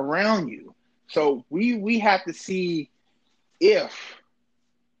around you. So we have to see if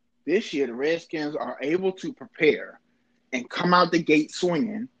this year the Redskins are able to prepare and come out the gate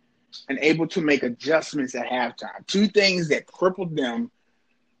swinging and able to make adjustments at halftime. 2 things that crippled them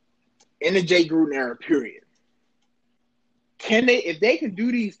in the Jay Gruden era, period. If they can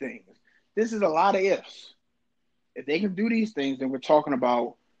do these things, this is a lot of ifs. If they can do these things, then we're talking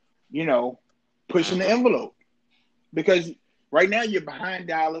about, pushing the envelope. Because right now you're behind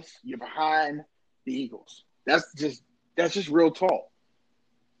Dallas, you're behind the Eagles. That's just real talk.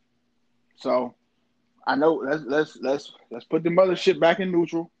 So I know let's put the mothership back in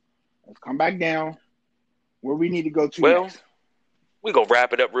neutral. Let's come back down where we need to go to next. We're going to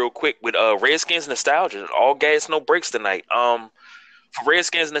wrap it up real quick with Redskins nostalgia. All gas, no breaks tonight. For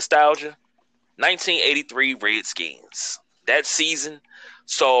Redskins nostalgia, 1983 Redskins. That season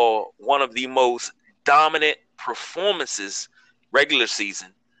saw one of the most dominant performances regular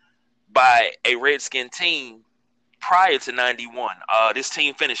season by a Redskin team prior to 91. This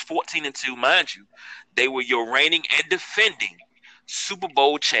team finished 14-2. Mind you, they were your reigning and defending Super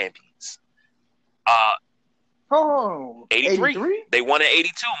Bowl champions. 83. They won in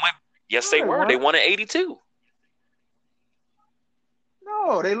 82. Yes, they were. They won in 82.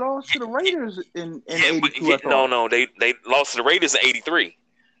 No, they lost to the Raiders in 82. No, they lost to the Raiders in 83.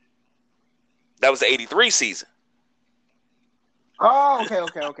 That was the 83 season. Oh, okay,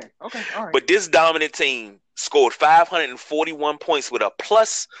 all right. But this dominant team scored 541 points with a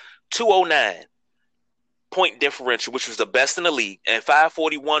plus 209 point differential, which was the best in the league. And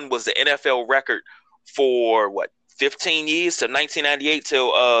 541 was the NFL record for 15 years to 1998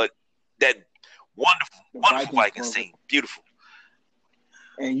 till that wonderful Vikings team. Beautiful.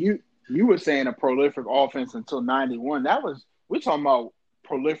 And you were saying a prolific offense until 91. We're talking about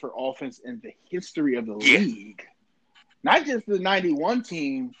prolific offense in the history of the league. Not just the 91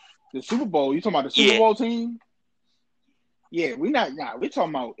 team, the Super Bowl. You talking about the Super Bowl team? Yeah, we're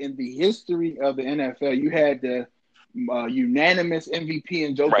talking about in the history of the NFL. You had the unanimous MVP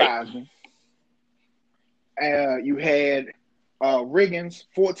in Joe Theismann. You had Riggins,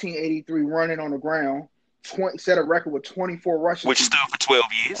 1483 running on the ground, set a record with 24 rushes. Which stood for 12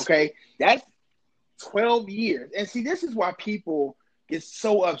 years. Okay, that's 12 years. And see, this is why people get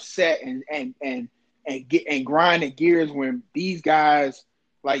so upset and grind their gears when these guys,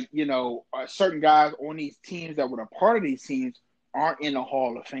 certain guys on these teams that were a part of these teams aren't in the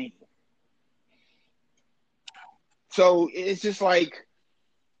Hall of Fame. So it's just like,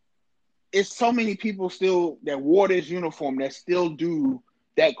 it's so many people still that wore this uniform that still do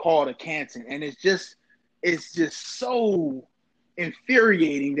that call to Canton. And it's just so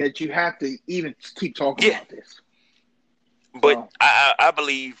infuriating that you have to even keep talking about this. But I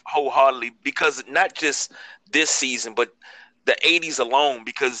believe wholeheartedly, because not just this season, but the 80s alone,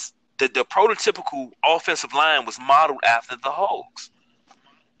 because the prototypical offensive line was modeled after the Hogs.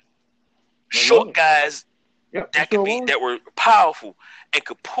 Short guys that were powerful and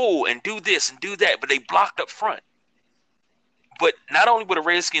could pull and do this and do that, but they blocked up front. But not only were the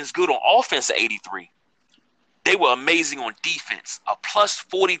Redskins good on offense at 83, they were amazing on defense, a plus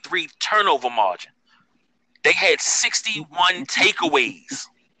 43 turnover margin. They had 61 takeaways.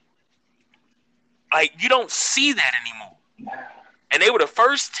 Like, you don't see that anymore. And they were the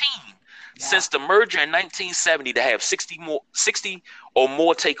first team since the merger in 1970 to have 60 or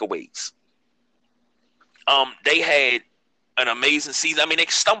more takeaways. They had an amazing season. I mean, they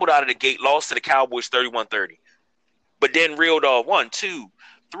stumbled out of the gate, lost to the Cowboys 31-30, but then reeled off 1, 2,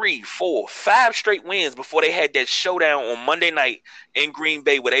 3, 4, 5 straight wins before they had that showdown on Monday night in Green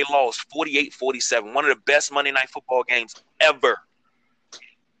Bay where they lost 48-47, one of the best Monday Night Football games ever.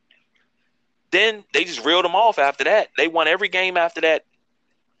 Then they just reeled them off after that. They won every game after that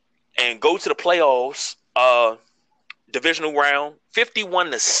and go to the playoffs, divisional round,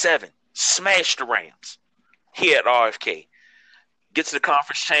 51-7, smashed the Rams here at RFK. Get to the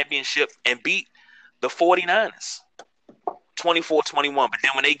conference championship and beat the 49ers, 24-21. But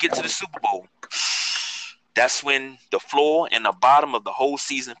then when they get to the Super Bowl, that's when the floor and the bottom of the whole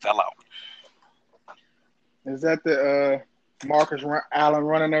season fell out. Is that the Marcus Allen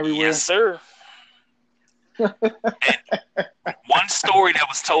running everywhere? Yes, sir. And one story that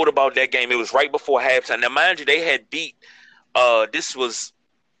was told about that game, it was right before halftime. Now, mind you, they had beat this was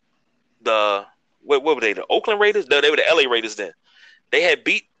the what were they? The Oakland Raiders? No, they were the LA Raiders then. They had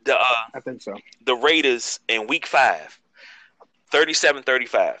beat the I think so. The Raiders in week 5,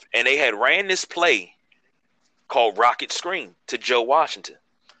 37-35. And they had ran this play called Rocket Screen to Joe Washington.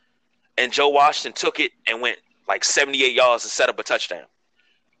 And Joe Washington took it and went like 78 yards to set up a touchdown.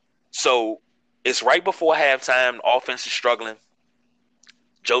 So it's right before halftime. The offense is struggling.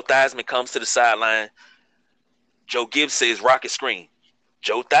 Joe Theismann comes to the sideline. Joe Gibbs says, Rocket Screen.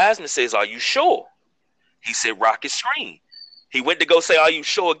 Joe Theismann says, are you sure? He said, Rocket Screen. He went to go say, are you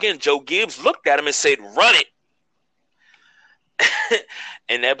sure again? Joe Gibbs looked at him and said, run it.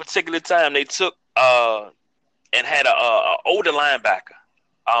 And that particular time, they took and had a older linebacker.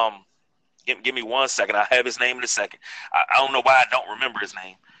 Give me 1 second. I'll have his name in a second. I don't know why I don't remember his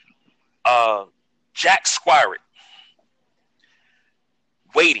name. Jack Squirrett.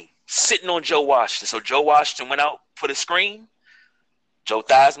 Waiting, sitting on Joe Washington. So Joe Washington went out for the screen. Joe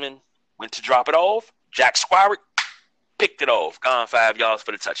Theismann went to drop it off. Jack Squirrett picked it off. Gone 5 yards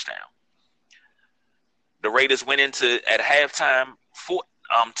for the touchdown. The Raiders went into at halftime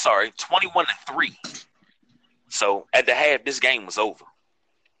 21-3. So at the half, this game was over.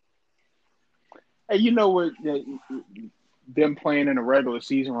 Hey, you know what them playing in the regular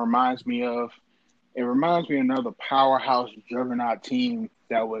season reminds me of? It reminds me of another powerhouse juggernaut team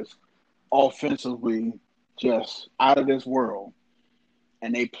that was offensively just out of this world.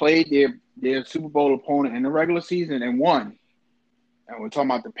 And they played their Super Bowl opponent in the regular season and won. And we're talking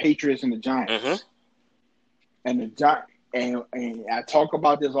about the Patriots and the Giants. Mm-hmm. And I talk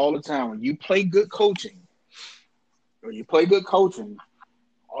about this all the time. When you play good coaching,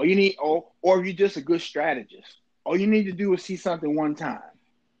 all you need, or if you're just a good strategist, all you need to do is see something one time.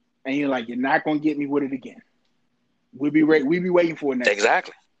 And you're like, you're not going to get me with it again. We'll be waiting for it next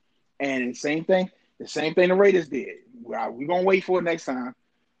Exactly. time. And the same thing the Raiders did. We're going to wait for it next time.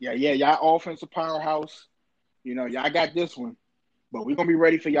 Yeah, y'all offensive powerhouse. You know, y'all got this one. But we're going to be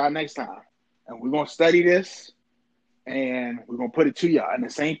ready for y'all next time. And we're going to study this. And we're going to put it to y'all. And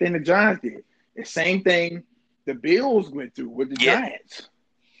the same thing the Giants did. The same thing the Bills went through with the Giants.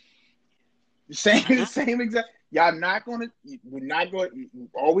 The same exact. Y'all not going to. We're not going.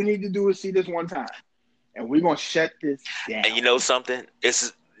 All we need to do is see this one time, and we're going to shut this down. And you know something?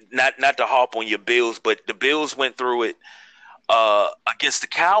 It's not to harp on your Bills, but the Bills went through it against the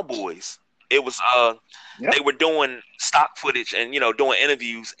Cowboys. It was They were doing stock footage and doing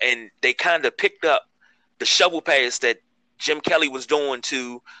interviews, and they kind of picked up the shovel pass that Jim Kelly was doing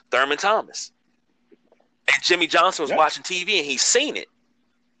to Thurman Thomas, and Jimmy Johnson was watching TV and he's seen it,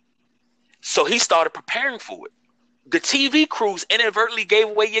 so he started preparing for it. The TV crews inadvertently gave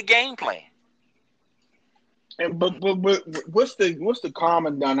away your game plan. And but what's the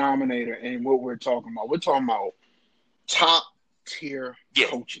common denominator in what we're talking about? We're talking about top tier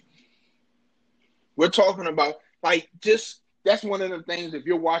coaching. We're talking about that's one of the things. If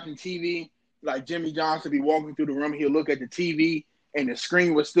you're watching TV, like Jimmy Johnson be walking through the room, he'll look at the TV and the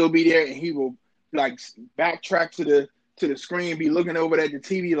screen will still be there, and he will backtrack to the screen, be looking over at the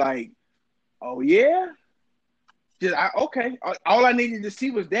TV like, oh yeah. Okay. All I needed to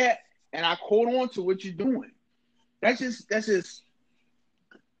see was that, and I caught on to what you're doing. That's just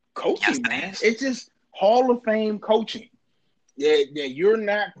coaching, man. It's just Hall of Fame coaching. Yeah. We're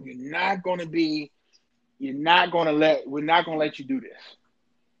not gonna let you do this.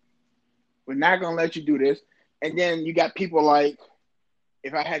 We're not gonna let you do this. And then you got people like,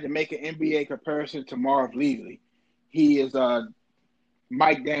 if I had to make an NBA comparison to Marv Levy, he is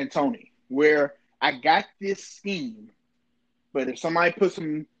Mike D'Antoni, where I got this scheme, but if somebody puts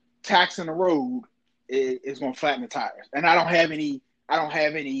some tacks in the road, it's going to flatten the tires. And I don't have any I don't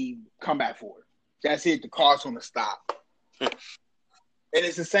have any comeback for it. That's it. The car's going to stop. And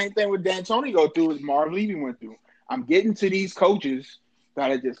it's the same thing with D'Antoni go through as Marv Levy went through. I'm getting to these coaches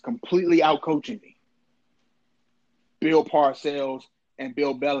that are just completely out coaching me. Bill Parcells and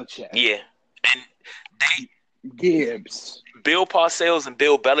Bill Belichick. Yeah. And Gibbs. Bill Parcells and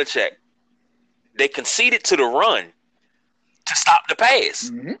Bill Belichick, they conceded to the run to stop the pass.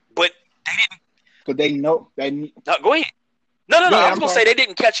 Mm-hmm. But they didn't. But they know. No, go ahead. No. I was going to say they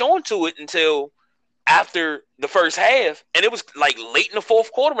didn't catch on to it until after the first half. And it was like late in the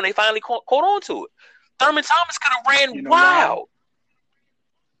fourth quarter when they finally caught on to it. Thurman Thomas could have ran wild.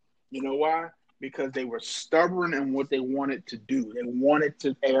 You know why? Because they were stubborn in what they wanted to do. They wanted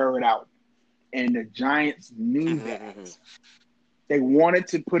to air it out. And the Giants knew that. They wanted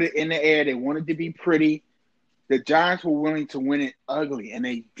to put it in the air. They wanted to be pretty. The Giants were willing to win it ugly, and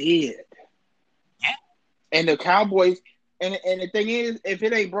they did. Yeah. And the Cowboys, and the thing is, if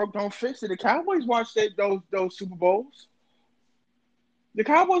it ain't broke, don't fix it. The Cowboys watched those Super Bowls. The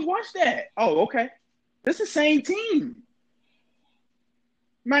Cowboys watched that. Oh, okay. It's the same team.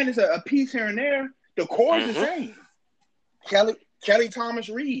 Minus a piece here and there. The core is the same. Kelly Thomas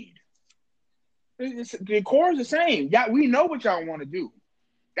Reed. The core is the same. Yeah, we know what y'all want to do.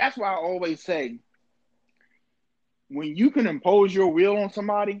 That's why I always say, when you can impose your will on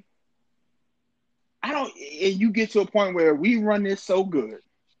somebody, and you get to a point where we run this so good,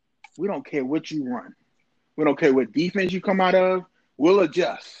 we don't care what you run. We don't care what defense you come out of. We'll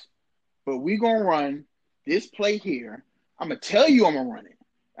adjust. But we going to run this play here. I'm going to tell you I'm going to run it.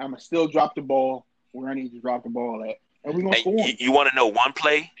 I'm going to still drop the ball where I need to drop the ball at. And we're going to score. You want to know one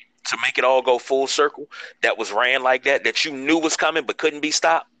play to make it all go full circle that was ran like that you knew was coming but couldn't be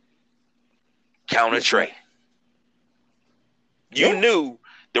stopped? Counter Trey. You knew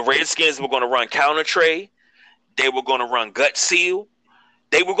the Redskins were going to run counter Trey. They were going to run gut seal.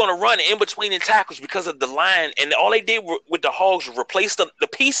 They were going to run in between the tackles because of the line. And all they did with the Hogs was replace the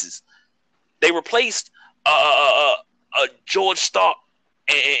pieces. They replaced George Stark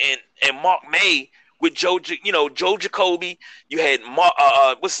and Mark May with Joe Jacoby. You had Mark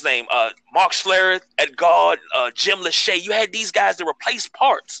Schlereth at guard, Jim Lachey. You had these guys that replaced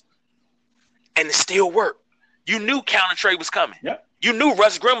parts, and it still worked. You knew counter Trey was coming. Yep. You knew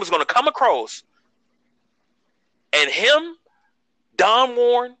Russ Grimm was going to come across, and him, Don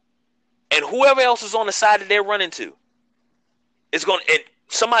Warren, and whoever else is on the side that they're running to, it's going to, and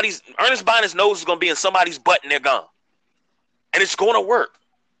Ernest Byner's nose is going to be in somebody's butt, and they're gone, and it's going to work.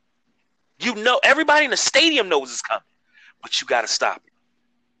 You know, everybody in the stadium knows it's coming, but you got to stop it.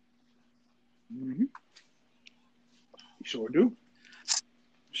 Mm-hmm. You sure do.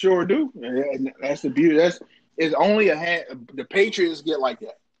 Sure do. And that's the beauty. It's only the Patriots get like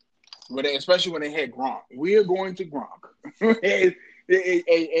that, especially when they had Gronk. We're going to Gronk,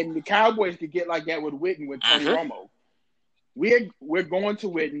 and the Cowboys could get like that with Witten, with Tony Romo. We're going to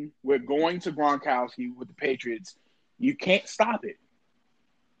Witten. We're going to Gronkowski with the Patriots. You can't stop it.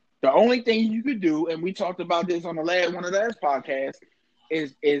 The only thing you could do, and we talked about this on one of the last podcasts,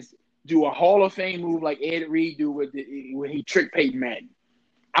 is do a Hall of Fame move like Ed Reed do when he tricked Peyton Manning.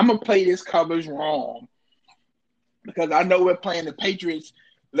 I'm gonna play this coverage wrong because I know we're playing the Patriots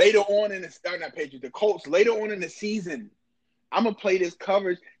later on in the Colts later on in the season. I'm gonna play this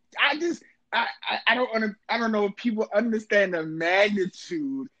coverage. I don't know if people understand the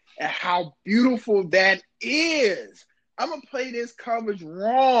magnitude and how beautiful that is. I'm gonna play this coverage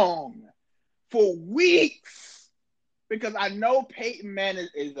wrong for weeks because I know Peyton Manning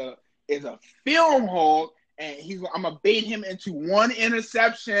is a film hog, and I'm gonna bait him into one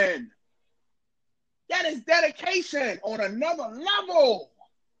interception. That is dedication on another level.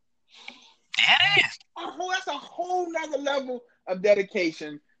 It is. That's a whole nother level of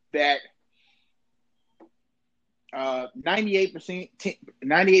dedication that 98%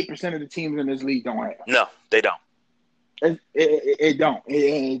 of the teams in this league don't have. No, they don't. It don't.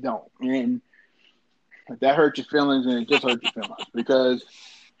 It don't. And that hurt your feelings, and it just hurt your feelings because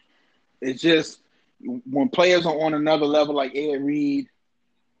it's just when players are on another level like Ed Reed,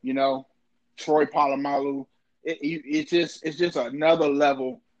 Troy Polamalu, it's just another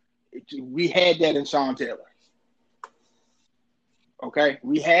level. We had that in Sean Taylor. Okay,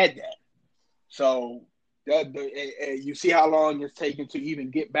 we had that. So you see how long it's taken to even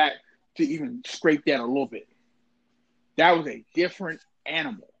get back to even scrape that a little bit. That was a different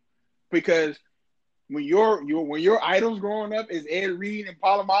animal because when your idols growing up is Ed Reed and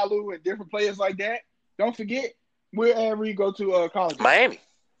Polamalu and different players like that, don't forget where Ed Reed go to college. Miami.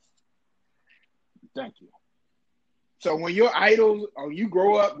 Thank you. So when your idols or you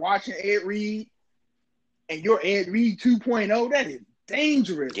grow up watching Ed Reed and you're Ed Reed 2.0, that is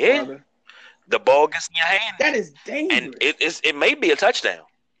dangerous, Yeah. brother. The ball gets in your hand. That is dangerous. And it may be a touchdown.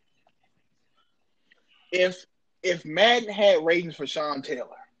 If Madden had ratings for Sean Taylor,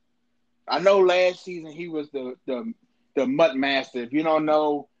 I know last season he was the Mutt Master. If you don't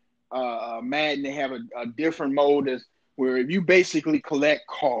know Madden, they have a different mode where if you basically collect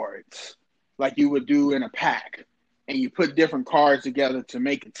cards like you would do in a pack, and you put different cards together to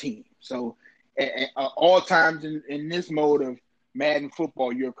make a team. So at all times in this mode of Madden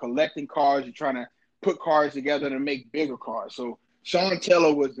football, you're collecting cards, you're trying to put cards together to make bigger cards. So Sean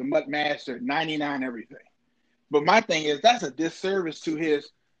Taylor was the Mutt Master, 99 everything. But my thing is that's a disservice to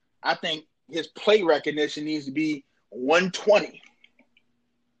I think his play recognition needs to be 120.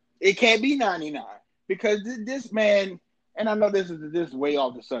 It can't be 99 because this man, and I know this is way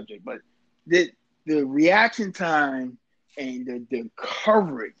off the subject, but the reaction time and the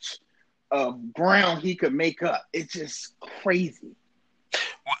coverage of ground he could make up, it's just crazy.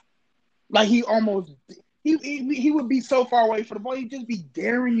 Like he would be so far away from the ball, he'd just be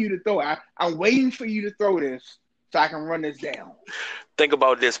daring you to throw it. I'm waiting for you to throw this so I can run this down. Think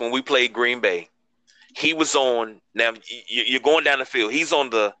about this. When we played Green Bay, he was on, now you're going down the field. He's on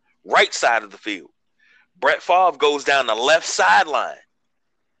the right side of the field. Brett Favre goes down the left sideline.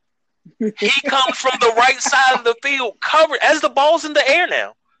 He comes from the right side of the field, covered as the ball's in the air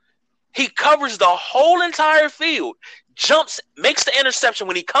now. He covers the whole entire field, jumps, makes the interception.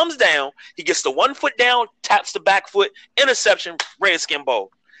 When he comes down, he gets the 1 foot down, taps the back foot, interception, Redskin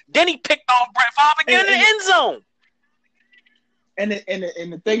ball. Then he picked off Brett Favre again in the end zone. And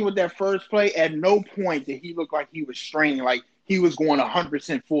the thing with that first play, at no point did he look like he was straining, like he was going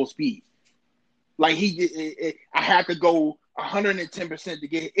 100% full speed. Like I had to go 110% to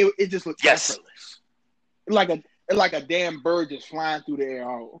get it. It just looked effortless. Like a damn bird just flying through the air.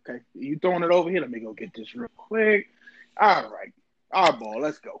 Oh, okay. You throwing it over here? Let me go get this real quick. All right. Our ball.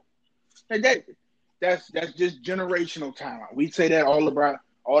 Let's go. That's just generational talent. We say that all the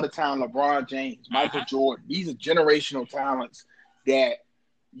time. LeBron James, Michael Jordan. These are generational talents that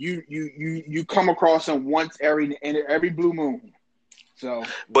you come across them once every blue moon. So,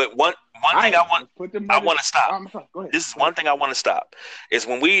 but one thing I want to stop. Go ahead. This is one thing I want to stop is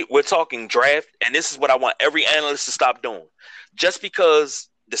when we're talking draft, and this is what I want every analyst to stop doing. Just because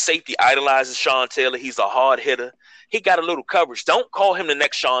the safety idolizes Sean Taylor, he's a hard hitter. He got a little coverage. Don't call him the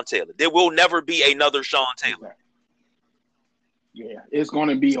next Sean Taylor. There will never be another Sean Taylor. Yeah, it's going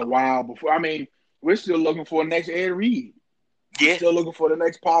to be a while before. I mean, we're still looking for the next Ed Reed. Yeah, we're still looking for the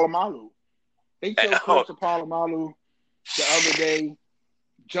next Polamalu. They showed clips of Polamalu the other day,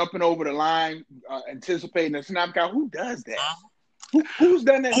 jumping over the line, anticipating a snap count. Who does that? Who's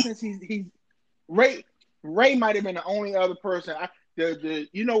done that since he's Ray? Ray might have been the only other person.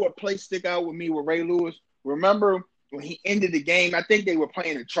 You know what play stick out with me with Ray Lewis? Remember when he ended the game? I think they were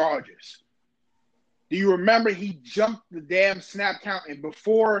playing the Chargers. Do you remember he jumped the damn snap count, and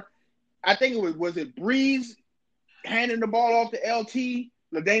before, I think it was it Breeze handing the ball off to LT,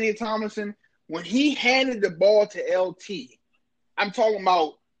 LaDainian Tomlinson? When he handed the ball to LT, I'm talking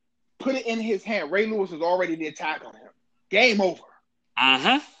about put it in his hand. Ray Lewis was already there tackling him. Game over.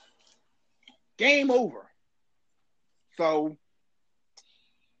 Game over. So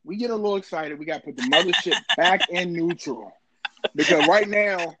we get a little excited. We got to put the mothership back in neutral. Because right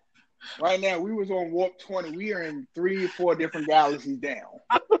now, we was on warp 20. We are in 3 or 4 different galaxies down.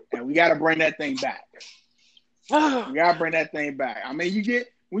 And we got to bring that thing back. I mean,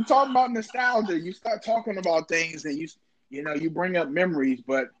 we talk about nostalgia. You start talking about things and you bring up memories,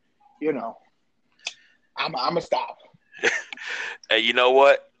 but I'm going to stop. Hey, you know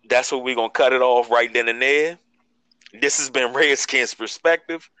what? That's what we're going to cut it off right then and there. This has been Redskins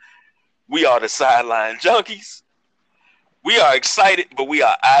Perspective. We are the Sideline Junkies. We are excited, but we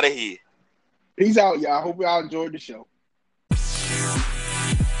are out of here. Peace out, y'all. I hope y'all enjoyed the show.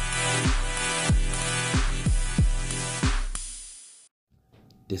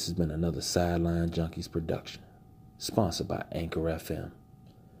 This has been another Sideline Junkies production, sponsored by Anchor FM.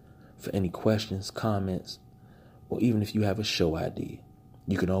 For any questions, comments, or even if you have a show idea,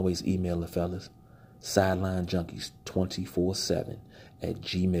 you can always email the fellas,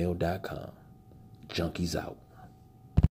 sidelinejunkies247@gmail.com. Junkies out.